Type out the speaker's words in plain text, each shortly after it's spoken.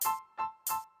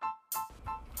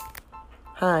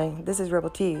Hi, this is Rebel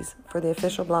Tees for the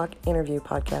Official Block Interview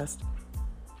Podcast.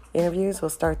 Interviews will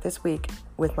start this week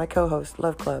with my co-host,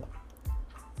 Love Club.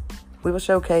 We will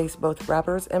showcase both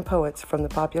rappers and poets from the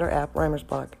popular app Rhymers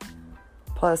Block.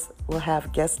 Plus, we'll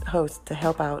have guest hosts to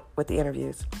help out with the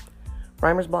interviews.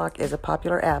 Rhymers Block is a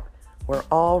popular app where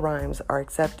all rhymes are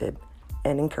accepted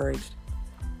and encouraged.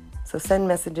 So send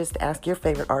messages to ask your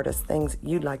favorite artists things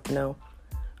you'd like to know.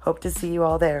 Hope to see you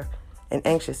all there and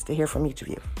anxious to hear from each of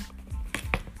you.